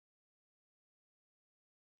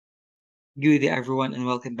Good day everyone and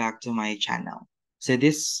welcome back to my channel. So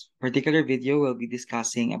this particular video will be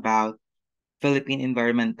discussing about Philippine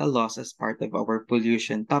environmental laws as part of our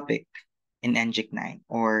pollution topic in NGIC 9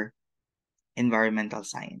 or environmental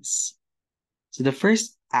science. So the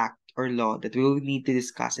first act or law that we will need to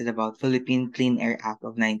discuss is about Philippine Clean Air Act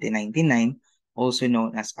of 1999, also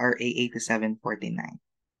known as RA 8749.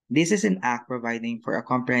 This is an act providing for a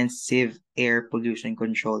comprehensive air pollution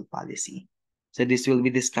control policy. So this will be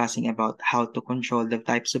discussing about how to control the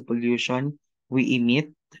types of pollution we emit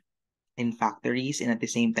in factories and at the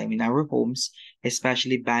same time in our homes,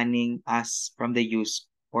 especially banning us from the use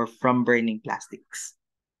or from burning plastics.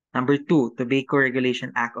 Number two, Tobacco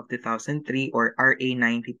Regulation Act of 2003 or RA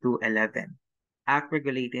 9211. Act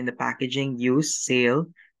regulating the packaging, use, sale,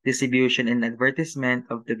 distribution, and advertisement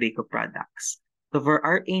of tobacco products. So for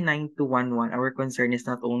RA 9211, our concern is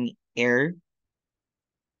not only air,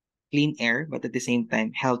 clean air, but at the same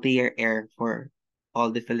time, healthier air for all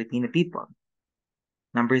the Filipino people.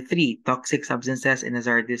 Number three, Toxic Substances and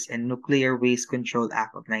Hazardous and Nuclear Waste Control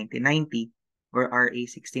Act of 1990 or RA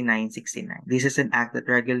 6969. This is an act that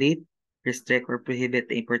regulates, restrict, or prohibit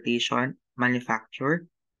the importation, manufacture,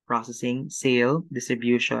 processing, sale,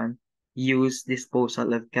 distribution, use,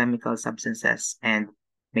 disposal of chemical substances and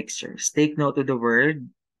mixtures. Take note of the word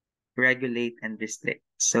regulate and restrict.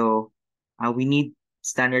 So we need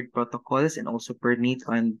standard protocols and also permit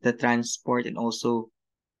on the transport and also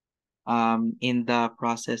in the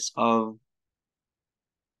process of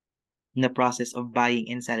buying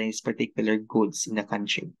and selling these particular goods in the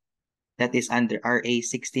country. That is under RA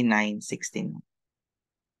 6969.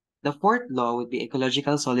 The fourth law would be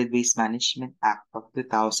Ecological Solid Waste Management Act of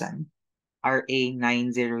 2000. RA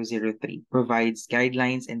 9003 provides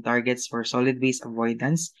guidelines and targets for solid waste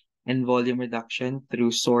avoidance and volume reduction through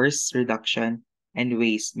source reduction and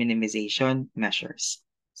waste minimization measures.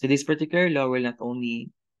 So this particular law will not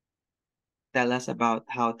only tell us about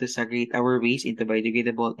how to segregate our waste into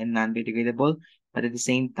biodegradable and non-biodegradable, but at the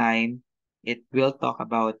same time, it will talk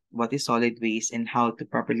about what is solid waste and how to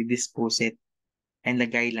properly dispose it and the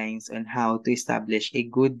guidelines on how to establish a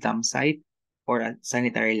good dump site or a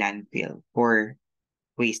sanitary landfill for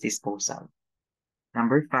waste disposal.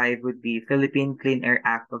 Number five would be Philippine Clean Air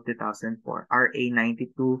Act of 2004, RA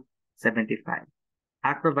 9275.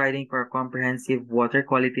 Act providing for a comprehensive water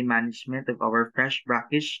quality management of our fresh,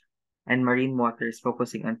 brackish, and marine waters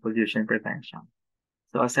focusing on pollution prevention.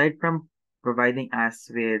 So aside from providing us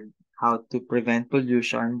with how to prevent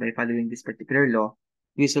pollution by following this particular law,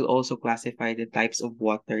 we will also classify the types of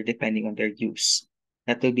water depending on their use.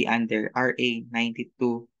 That will be under RA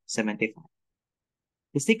 9275.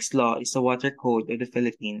 The sixth law is the Water Code of the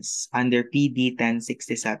Philippines under PD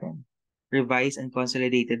 1067. Revised and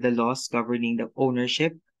consolidated the laws governing the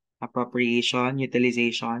ownership, appropriation,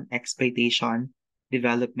 utilization, exploitation,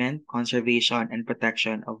 development, conservation, and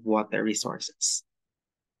protection of water resources.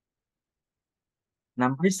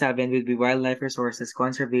 Number seven will be Wildlife Resources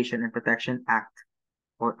Conservation and Protection Act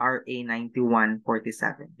or RA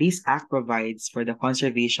 9147. This act provides for the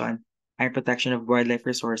conservation and protection of wildlife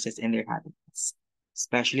resources and their habitats,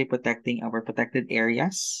 especially protecting our protected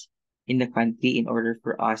areas in the country in order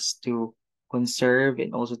for us to conserve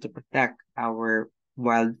and also to protect our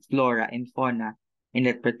wild flora and fauna in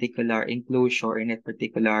that particular enclosure, in that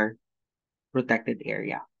particular protected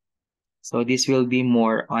area. So this will be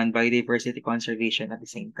more on biodiversity conservation at the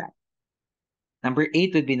same time. Number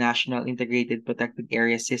eight would be National Integrated Protected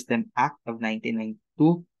Area System Act of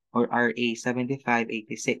 1992 or RA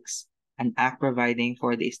 7586, an act providing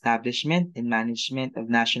for the establishment and management of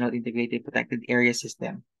National Integrated Protected Area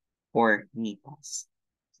System or NIPAS.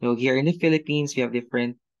 So here in the Philippines, we have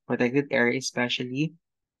different protected areas, especially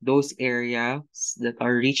those areas that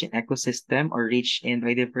are rich in ecosystem or rich in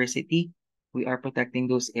biodiversity. We are protecting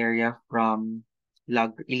those areas from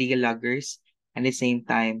illegal loggers and at the same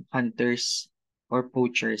time hunters or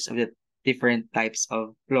poachers of the different types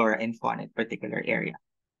of flora and fauna in particular area.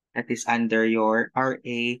 That is under your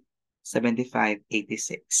RA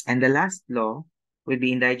 7586. And the last law would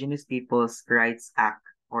be Indigenous Peoples' Rights Act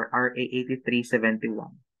or RA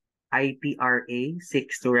 8371. IPRA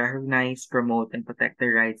seeks to recognize, promote, and protect the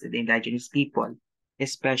rights of the indigenous people,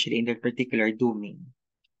 especially in their particular domain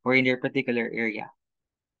or in their particular area.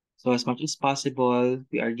 So as much as possible,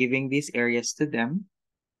 we are giving these areas to them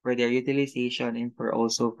for their utilization and for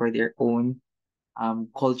also for their own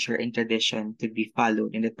culture and tradition to be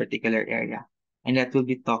followed in that particular area. And that will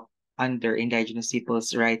be taught under Indigenous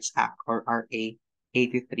Peoples' Rights Act or RA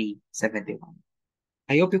 8371.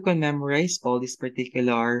 I hope you can memorize all these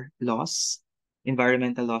particular laws,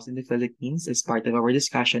 environmental laws in the Philippines as part of our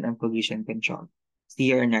discussion on pollution control. See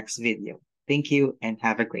you in our next video. Thank you and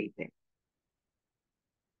have a great day.